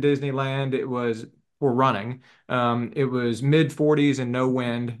perfect in Disneyland. It was for running. It was mid 40s and no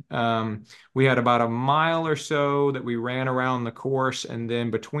wind. We had about a mile or so that we ran around the course, and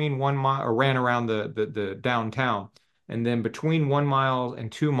then between 1 mile, or ran around the downtown, and then between 1 mile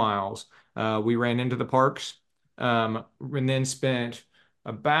and 2 miles, we ran into the parks, and then spent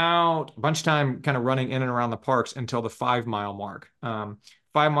about a bunch of time kind of running in and around the parks until the 5 mile mark.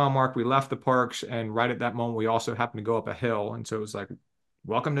 5 mile mark, we left the parks, and right at that moment, we also happened to go up a hill, and so it was like,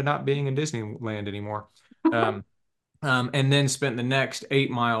 welcome to not being in Disneyland anymore. Um, and then spent the next 8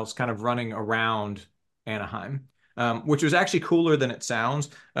 miles kind of running around Anaheim, which was actually cooler than it sounds.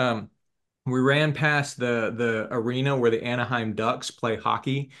 We ran past the arena where the Anaheim Ducks play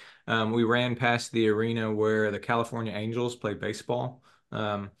hockey. We ran past the arena where the California Angels play baseball.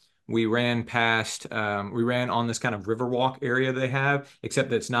 Um, we ran on this kind of river walk area they have, except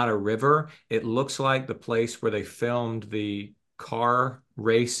that it's not a river. It looks like the place where they filmed the car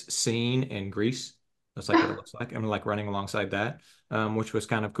race scene in Greece. That's like what it looks like. I'm like running alongside that, which was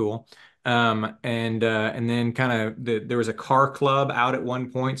kind of cool. And then kind of there was a car club out at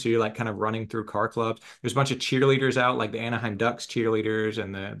one point, so you're like kind of running through car clubs. There's a bunch of cheerleaders out, like the Anaheim Ducks cheerleaders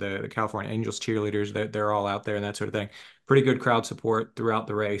and the California Angels cheerleaders. They're all out there and that sort of thing. Pretty good crowd support throughout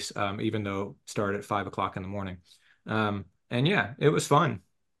the race, even though it started at 5 o'clock in the morning. And yeah, it was fun.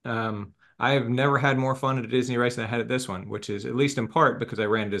 I have never had more fun at a Disney race than I had at this one, which is at least in part because I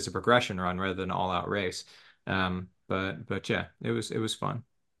ran it as a progression run rather than an all-out race. But yeah, it was fun.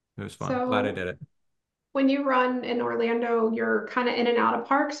 It was fun. Glad I So did it. when you run in Orlando, you're kind of in and out of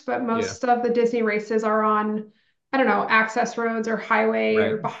parks, but Yeah. most of the Disney races are on, I don't know, access roads or highway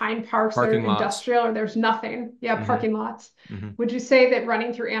or Right. behind parks that are Parking lots. industrial or there's nothing. Yeah, hmm parking lots. hmm Would you say that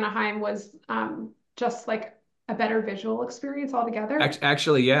running through Anaheim was just like a better visual experience altogether?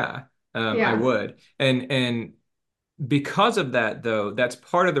 Actually, yeah, I Yeah. would. And because of that, though, that's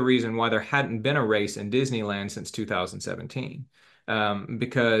part of the reason why there hadn't been a race in Disneyland since 2017.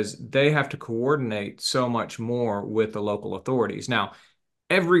 Because they have to coordinate so much more with the local authorities. Now,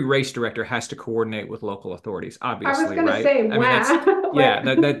 every race director has to coordinate with local authorities, I was obviously, gonna right? say, I mean, that's wow. yeah,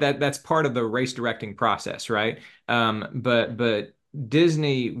 Like, that's part of the race directing process, right? But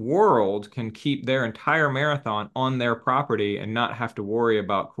Disney World can keep their entire marathon on their property and not have to worry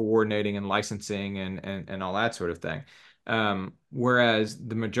about coordinating and licensing and all that sort of thing. Whereas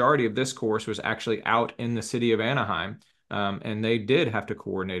the majority of this course was actually out in the city of Anaheim. And they did have to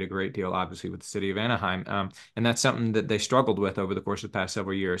coordinate a great deal, obviously, with the city of Anaheim. And that's something that they struggled with over the course of the past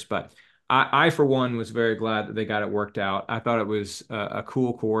several years. But for one, was very glad that they got it worked out. I thought it was a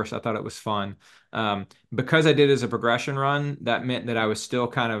cool course. I thought it was fun. Because I did it as a progression run, that meant that I was still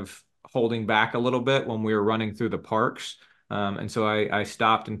kind of holding back a little bit when we were running through the parks. And so I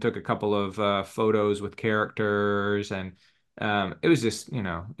stopped and took a couple of photos with characters, and it was just,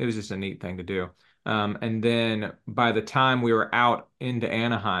 it was just a neat thing to do. And then by the time we were out into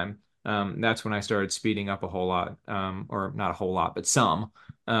Anaheim, that's when I started speeding up a whole lot, or not a whole lot, but some.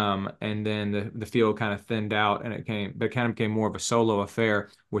 And then the field kind of thinned out, and it kind of became more of a solo affair,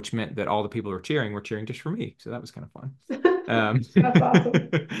 which meant that all the people were cheering just for me. So that was kind of fun. Um, that's awesome.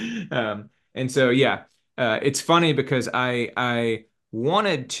 and so yeah, it's funny because I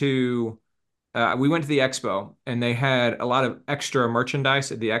wanted to. We went to the expo and they had a lot of extra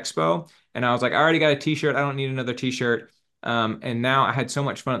merchandise at the expo. And I was like, I already got a t-shirt. I don't need another t-shirt. And now I had so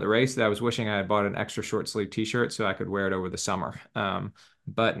much fun at the race that I was wishing I had bought an extra short sleeve t-shirt so I could wear it over the summer.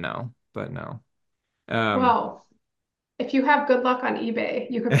 But no. Um, Well, if you have good luck on eBay,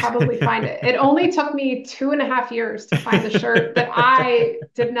 you could probably find it. It only took me 2.5 years to find the shirt that I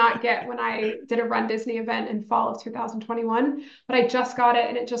did not get when I did a Run Disney event in fall of 2021, but I just got it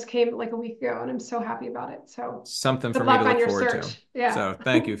and it just came like a week ago and I'm so happy about it. So Something for good me to luck on look your forward to. search. Yeah. So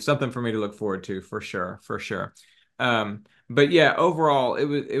thank you. Something for me to look forward to for sure, for sure. But yeah, overall, it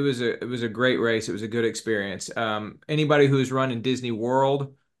was a great race. It was a good experience. Anybody who's run in Disney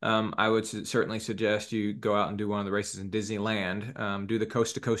World, I would certainly suggest you go out and do one of the races in Disneyland. Do the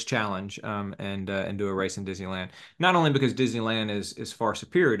Coast to Coast Challenge, and do a race in Disneyland. Not only because Disneyland is far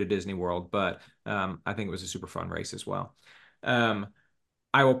superior to Disney World, but I think it was a super fun race as well. Um,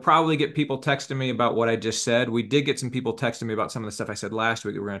 I will probably get people texting me about what I just said. We did get some people texting me about some of the stuff I said last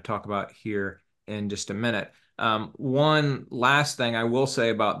week that we're going to talk about here in just a minute. One last thing I will say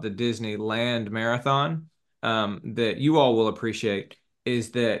about the Disneyland Marathon, that you all will appreciate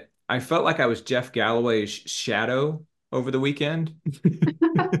is that I felt like I was Jeff Galloway's shadow over the weekend.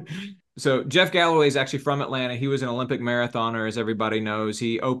 So Jeff Galloway is actually from Atlanta. He was an Olympic marathoner, as everybody knows.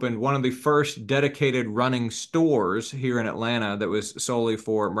 He opened one of the first dedicated running stores here in Atlanta that was solely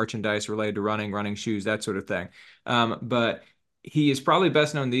for merchandise related to running, running shoes, that sort of thing. But he is probably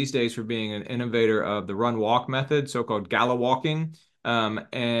best known these days for being an innovator of the run walk method, so-called gala walking.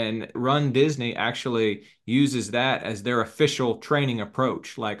 And Run Disney actually uses that as their official training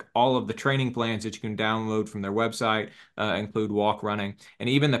approach. Like all of the training plans that you can download from their website include walk running. And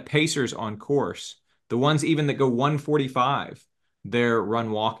even the pacers on course, the ones even that go 145, they're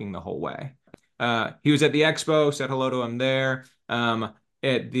run walking the whole way. He was at the expo, said hello to him there. On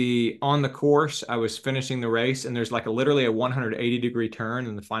the course, I was finishing the race, and there's like literally a 180-degree turn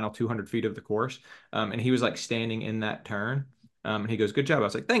in the final 200 feet of the course. And he was like standing in that turn. And he goes, "Good job." I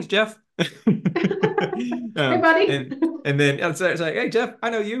was like, "Thanks, Jeff." Hey, buddy. And then it's like, "Hey, Jeff,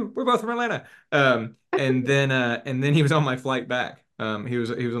 I know you. We're both from Atlanta." And then he was on my flight back. He was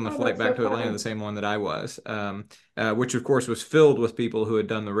on the Oh, flight that's back so to Atlanta, the fun. same one that I was, which of course was filled with people who had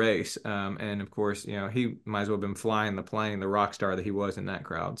done the race. And of course, he might as well have been flying the plane, the rock star that he was in that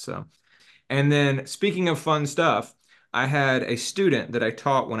crowd. So, and then speaking of fun stuff, I had a student that I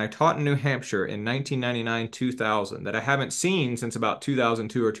taught when I taught in New Hampshire in 1999, 2000, that I haven't seen since about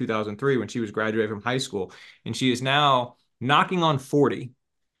 2002 or 2003 when she was graduating from high school. And she is now knocking on 40.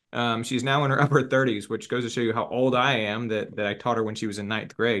 She's now in her upper 30s, which goes to show you how old I am, that I taught her when she was in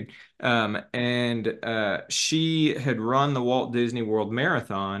ninth grade. And she had run the Walt Disney World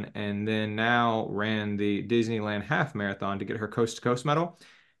Marathon and then now ran the Disneyland Half Marathon to get her coast to coast medal.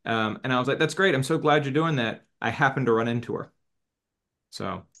 And I was like, that's great. I'm so glad you're doing that. I happened to run into her.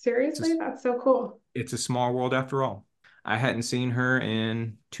 So Seriously, just, that's so cool. it's a small world after all. I hadn't seen her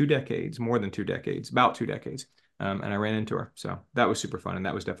in 2 decades, more than 2 decades, about 2 decades. And I ran into her. So that was super fun. And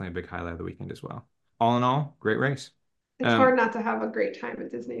that was definitely a big highlight of the weekend as well. All in all, great race. It's hard Um, not to have a great time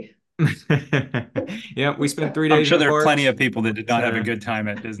at Disney. yeah, we spent three I'm days in sure the there are plenty parks. of people that did not have a So good time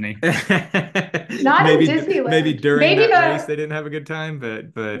at Disney. Not in maybe Disneyland. during Maybe that race the they didn't have a good time,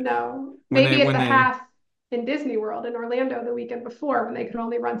 but No, when they maybe at when the they half in Disney World in Orlando the weekend before when they could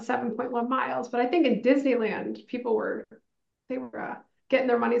only run 7.1 miles. But I think in Disneyland, they were getting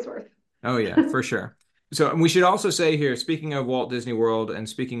their money's worth. Oh yeah, for sure. So we should also say here, speaking of Walt Disney World and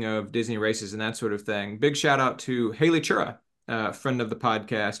speaking of Disney races and that sort of thing, big shout out to Haley Chura, friend of the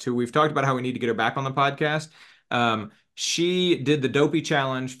podcast, who we've talked about how we need to get her back on the podcast. She did the Dopey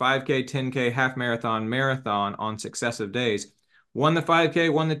Challenge, 5K, 10K, half marathon on successive days. Won the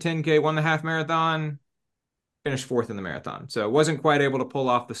 5K, won the 10K, won the half marathon, finished fourth in the marathon. So wasn't quite able to pull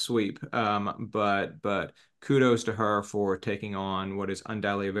off the sweep. But kudos to her for taking on what is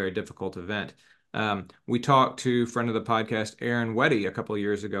undoubtedly a very difficult event. We talked to friend of the podcast, Aaron Weddy, a couple of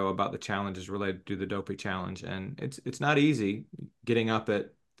years ago about the challenges related to the Dopey Challenge. And it's not easy getting up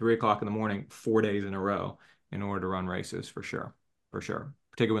at 3 o'clock in the morning, 4 days in a row in order to run races for sure. For sure.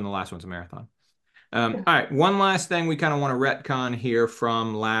 Particularly when the last one's a marathon. All right, one last thing we kind of want to retcon here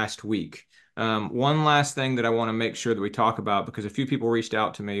from last week. One last thing that I want to make sure that we talk about because a few people reached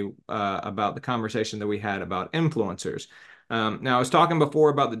out to me about the conversation that we had about influencers. Now, I was talking before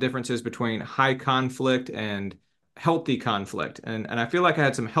about the differences between high conflict and healthy conflict. And I feel like I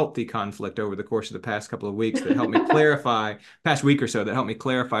had some healthy conflict over the course of the past couple of weeks that helped me clarify, past week or so, that helped me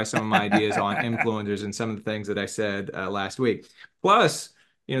clarify some of my ideas on influencers and some of the things that I said last week. Plus,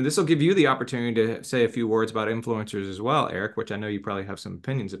 this will give you the opportunity to say a few words about influencers as well, Eric, which I know you probably have some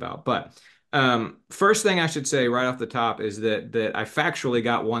opinions about. But first thing I should say right off the top is that I factually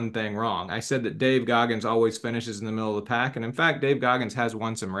got one thing wrong. I said that Dave Goggins always finishes in the middle of the pack, and in fact, Dave Goggins has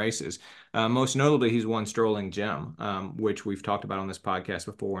won some races. Most notably, he's won Strolling Jim, which we've talked about on this podcast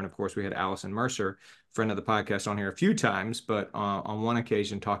before. And of course, we had Allison Mercer, friend of the podcast, on here a few times, but on one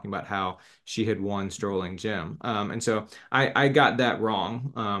occasion talking about how she had won Strolling Jim. And so I got that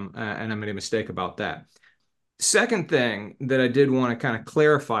wrong, and I made a mistake about that. Second thing that I did want to kind of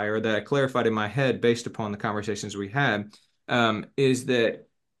clarify, or that I clarified in my head based upon the conversations we had, is that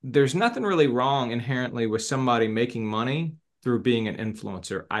there's nothing really wrong inherently with somebody making money through being an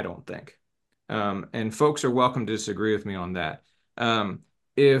influencer, I don't think. And folks are welcome to disagree with me on that.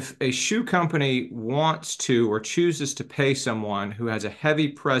 If a shoe company wants to or chooses to pay someone who has a heavy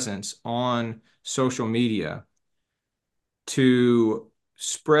presence on social media to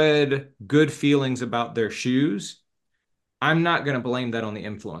spread good feelings about their shoes, I'm not going to blame that on the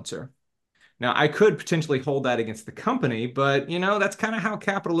influencer. Now, I could potentially hold that against the company, but that's kind of how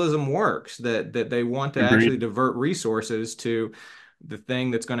capitalism works, that they want to actually Agreed. divert resources to the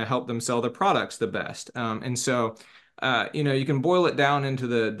thing that's going to help them sell their products the best. And so, you can boil it down into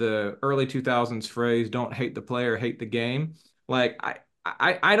the early 2000s phrase, don't hate the player, hate the game. Like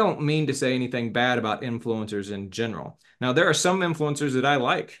I don't mean to say anything bad about influencers in general. Now, there are some influencers that I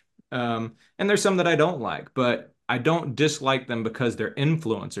like, and there's some that I don't like, but I don't dislike them because they're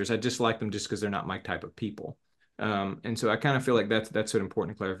influencers. I dislike them just because they're not my type of people. And so I kind of feel like that's an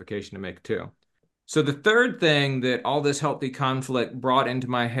important clarification to make too. So the third thing that all this healthy conflict brought into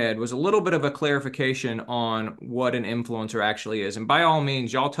my head was a little bit of a clarification on what an influencer actually is. And by all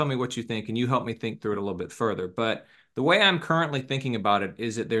means, y'all tell me what you think and you help me think through it a little bit further. But the way I'm currently thinking about it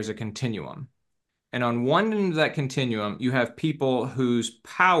is that there's a continuum. And on one end of that continuum, you have people whose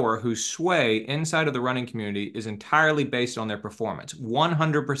power, whose sway inside of the running community is entirely based on their performance,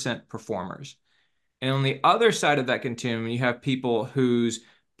 100% performers. And on the other side of that continuum, you have people whose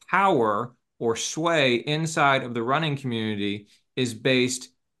power or sway inside of the running community is based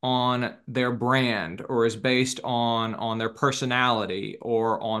on their brand or is based on their personality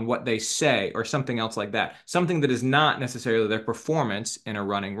or on what they say or something else like that. Something that is not necessarily their performance in a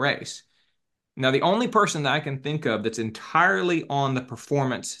running race. Now, the only person that I can think of that's entirely on the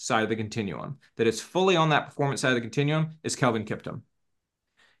performance side of the continuum, that is fully on that performance side of the continuum, is Kelvin Kiptum.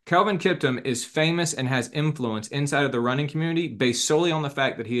 Kelvin Kiptum is famous and has influence inside of the running community based solely on the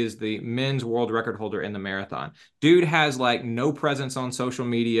fact that he is the men's world record holder in the marathon. Dude has like no presence on social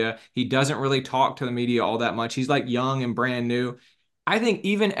media. He doesn't really talk to the media all that much. He's like young and brand new. I think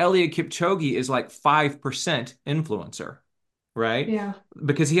even Eliud Kipchoge is like 5% influencer, right? Yeah.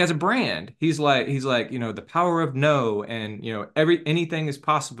 Because he has a brand. He's like, the power of no, and anything is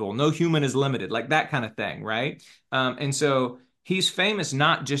possible. No human is limited, like that kind of thing, right? And so he's famous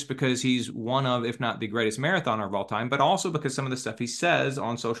not just because he's one of, if not the greatest marathoner of all time, but also because some of the stuff he says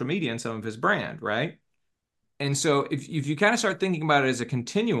on social media and some of his brand, right? And so if you kind of start thinking about it as a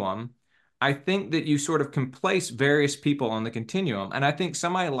continuum, I think that you sort of can place various people on the continuum. And I think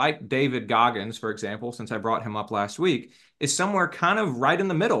somebody like David Goggins, for example, since I brought him up last week, is somewhere kind of right in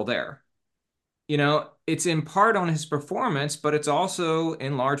the middle there. It's in part on his performance, but it's also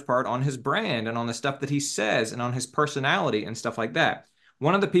in large part on his brand and on the stuff that he says and on his personality and stuff like that.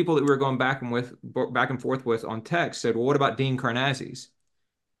 One of the people that we were going back and forth with on text said, "Well, what about Dean Karnazes?"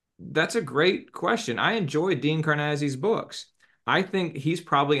 That's a great question. I enjoy Dean Karnazes' books. I think he's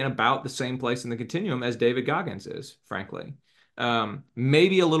probably in about the same place in the continuum as David Goggins is, frankly.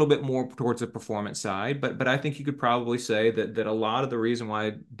 Maybe a little bit more towards the performance side, but I think you could probably say that a lot of the reason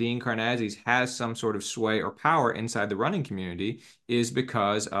why Dean Karnazes has some sort of sway or power inside the running community is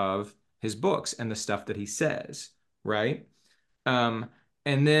because of his books and the stuff that he says, right? Um,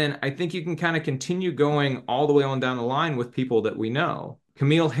 and then I think you can kind of continue going all the way on down the line with people that we know.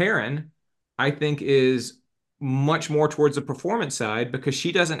 Camille Herron, I think, is much more towards the performance side because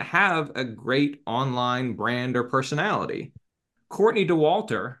she doesn't have a great online brand or personality. Courtney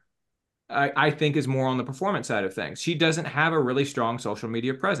Dauwalter, I think, is more on the performance side of things. She doesn't have a really strong social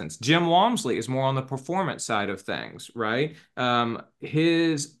media presence. Jim Walmsley is more on the performance side of things, right?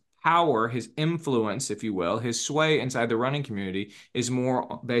 His power, his influence, if you will, his sway inside the running community is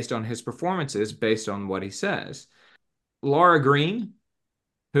more based on his performances, based on what he says. Laura Green,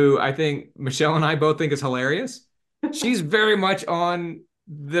 who I think Michelle and I both think is hilarious. She's very much on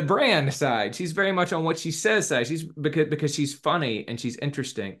the brand side. She's very much on what she says side. She's because she's funny and she's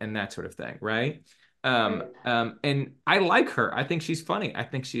interesting and that sort of thing, right? Right. And I like her. I think she's funny. I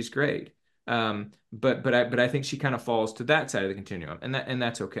think she's great. But I think she kind of falls to that side of the continuum, and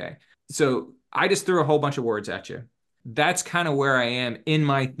that's okay. So I just threw a whole bunch of words at you. That's kind of where I am in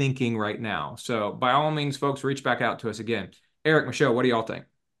my thinking right now. So by all means, folks, reach back out to us again. Eric, Michelle, what do y'all think?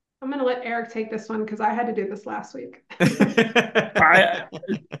 I'm going to let Eric take this one because I had to do this last week. I,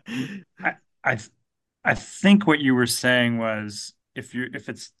 I, I, I think what you were saying was if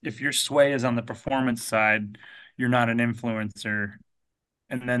your sway is on the performance side, you're not an influencer.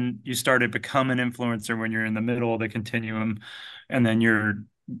 And then you start to become an influencer when you're in the middle of the continuum, and then you're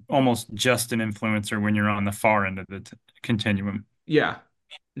almost just an influencer when you're on the far end of the continuum. Yeah.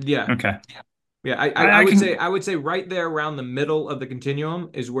 Yeah. Okay. Yeah. I can, I would say right there around the middle of the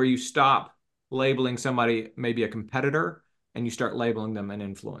continuum is where you stop labeling somebody maybe a competitor and you start labeling them an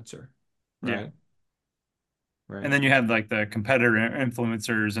influencer. yeah. Right. Right. And then you have like the competitor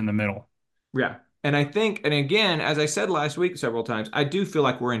influencers in the middle. Yeah. And I think, and again, as I said last week several times, I do feel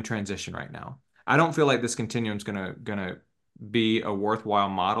like we're in transition right now. I don't feel like this continuum is gonna be a worthwhile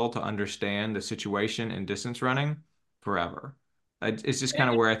model to understand the situation in distance running forever. It's just kind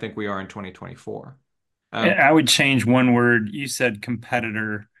of where I think we are in 2024. I would change one word. You said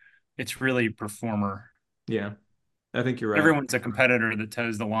competitor. It's really performer. Yeah, I think you're right. Everyone's a competitor that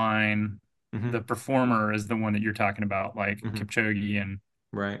toes the line. Hmm. The performer is the one that you're talking about, like Hmm. Kipchoge and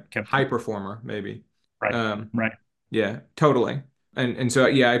Right. High Kipton. performer, maybe. Right, Um, right. yeah, totally. And so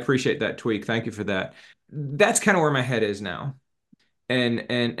yeah, I appreciate that tweak. Thank you for that. That's kind of where my head is now. And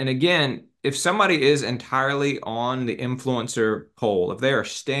again, if somebody is entirely on the influencer pole, if they are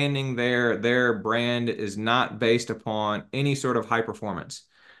standing there, their brand is not based upon any sort of high performance.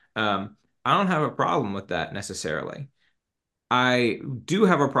 I don't have a problem with that necessarily. I do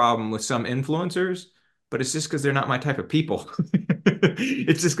have a problem with some influencers, but it's just because they're not my type of people.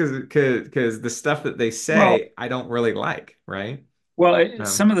 It's just because the stuff that they Well, say I don't really like, right? Um,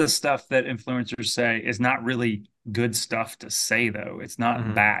 some of the stuff that influencers say is not really good stuff to say, though. It's not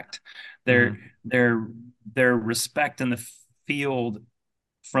mhm, backed. Their mhm, their their respect in the field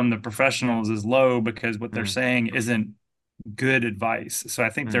from the professionals is low because what they're mhm, saying isn't good advice. So I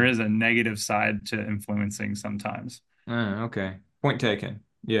think there mhm. is a negative side to influencing sometimes. Okay. Point taken.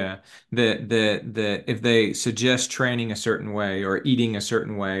 Yeah. That if they suggest training a certain way or eating a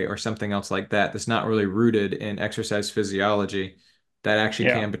certain way or something else like that that's not really rooted in exercise physiology, that actually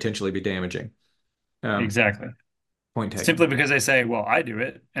Yeah, can potentially be damaging. Um, exactly. Point Simply taken. because they say, well, I do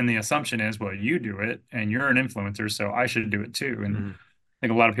it. And the assumption is, well, you do it and you're an influencer, so I should do it too. And Mhm. I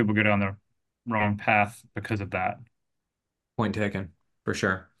think a lot of people go down the wrong path because of that. Point taken, for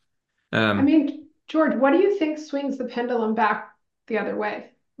sure. I Um, mean, George, what do you think swings the pendulum back the other way?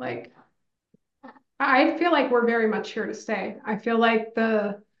 Like, I feel like we're very much here to stay. I feel like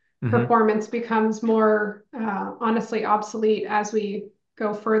the mhm, performance becomes more honestly obsolete as we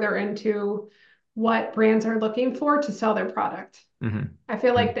go further into what brands are looking for to sell their product. mhm, I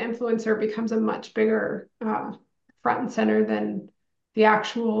feel like mhm, the influencer becomes a much bigger front and center than the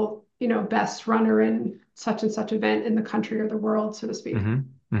actual, best runner in such and such event in the country or the world, so to speak. mhm,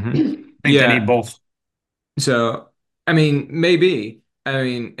 mhm. I think they need Yeah. both. So, I mean, maybe. I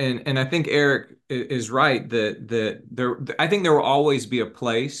mean, and I think Eric is right that there. I think there will always be a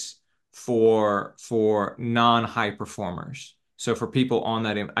place for non-high performers. So for people on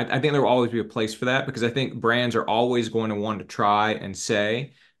that, I think there will always be a place for that because I think brands are always going to want to try and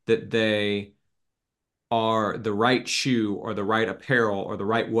say that they are the right shoe or the right apparel or the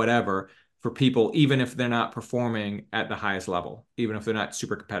right whatever for people, even if they're not performing at the highest level, even if they're not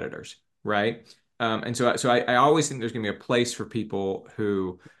super competitors, right? And so I always think there's going to be a place for people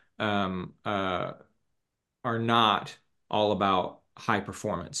who um, uh, are not all about high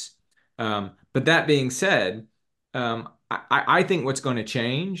performance. But that being said, I think what's going to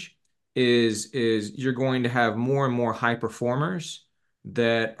change is you're going to have more and more high performers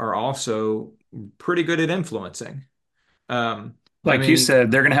that are also pretty good at influencing. I Like you mean,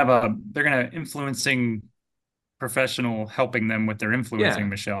 said, they're gonna have influencing professional helping them with their influencing, yeah,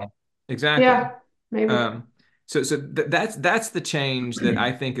 Michelle. exactly. Yeah, maybe. Um, so that's the change that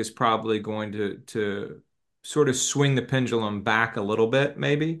I think is probably going to sort of swing the pendulum back a little bit,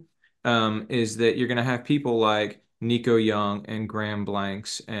 maybe. Is that you're going to have people like Nico Young and Graham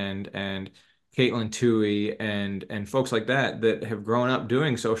Blanks and Caitlin Toohey and folks like that that have grown up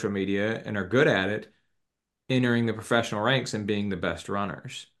doing social media and are good at it, entering the professional ranks and being the best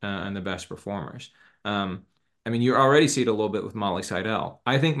runners and the best performers. I mean, you already see it a little bit with Molly Seidel.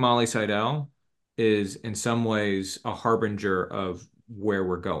 I think Molly Seidel is in some ways a harbinger of where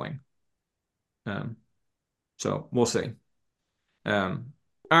we're going. Um, so we'll see. All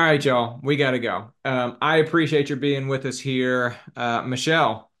right, y'all, we got to go. I appreciate your being with us here.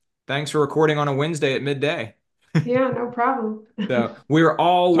 Michelle, thanks for recording on a Wednesday at midday. Yeah, no problem. So we're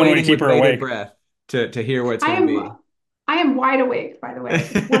all One way to waiting keep with her bated awake. breath to hear what it's I going to am be. I am wide awake, by the way.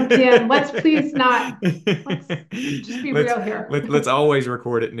 It's 1 p.m. Let's please not let's just be let's real here. let's always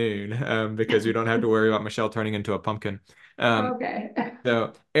record at noon because we don't have to worry about Michelle turning into a pumpkin. Um, Okay.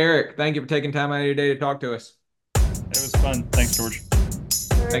 so Eric, thank you for taking time out of your day to talk to us. It was fun. Thanks, George. All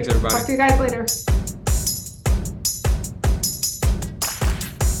Thanks, right. everybody. Talk to you guys later.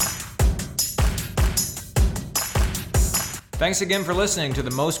 Thanks again for listening to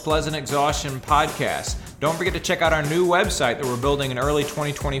the Most Pleasant Exhaustion podcast. Don't forget to check out our new website that we're building in early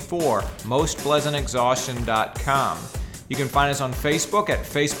 2024, mostpleasantexhaustion.com. You can find us on Facebook at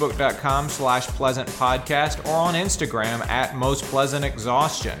facebook.com/pleasantpodcast or on Instagram at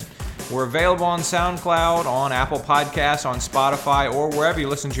mostpleasantexhaustion. We're available on SoundCloud, on Apple Podcasts, on Spotify, or wherever you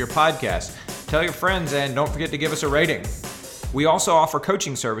listen to your podcasts. Tell your friends and don't forget to give us a rating. We also offer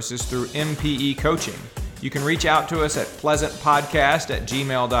coaching services through MPE Coaching. You can reach out to us at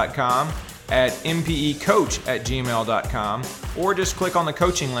pleasantpodcast@gmail.com, at mpecoach@gmail.com, or just click on the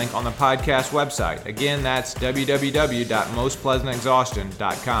coaching link on the podcast website. Again, that's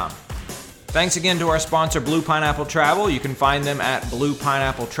www.mostpleasantexhaustion.com. Thanks again to our sponsor, Blue Pineapple Travel. You can find them at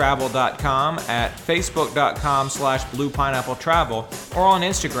bluepineappletravel.com, at facebook.com/bluepineappletravel, or on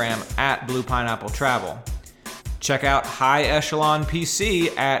Instagram at bluepineappletravel. Check out High Echelon PC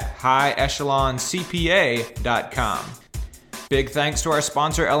at highecheloncpa.com. Big thanks to our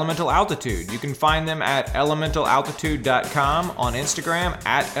sponsor, Elemental Altitude. You can find them at elementalaltitude.com, on Instagram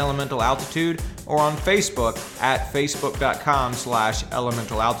at elementalaltitude, or on Facebook at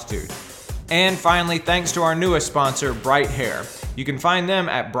facebook.com/elementalaltitude. And finally, thanks to our newest sponsor, Bright Hair. You can find them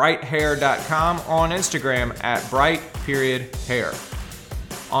at brighthair.com or on Instagram at bright.hair.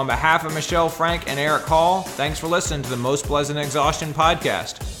 On behalf of Michelle Frank and Eric Hall, thanks for listening to the Most Pleasant Exhaustion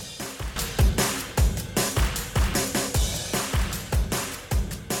podcast.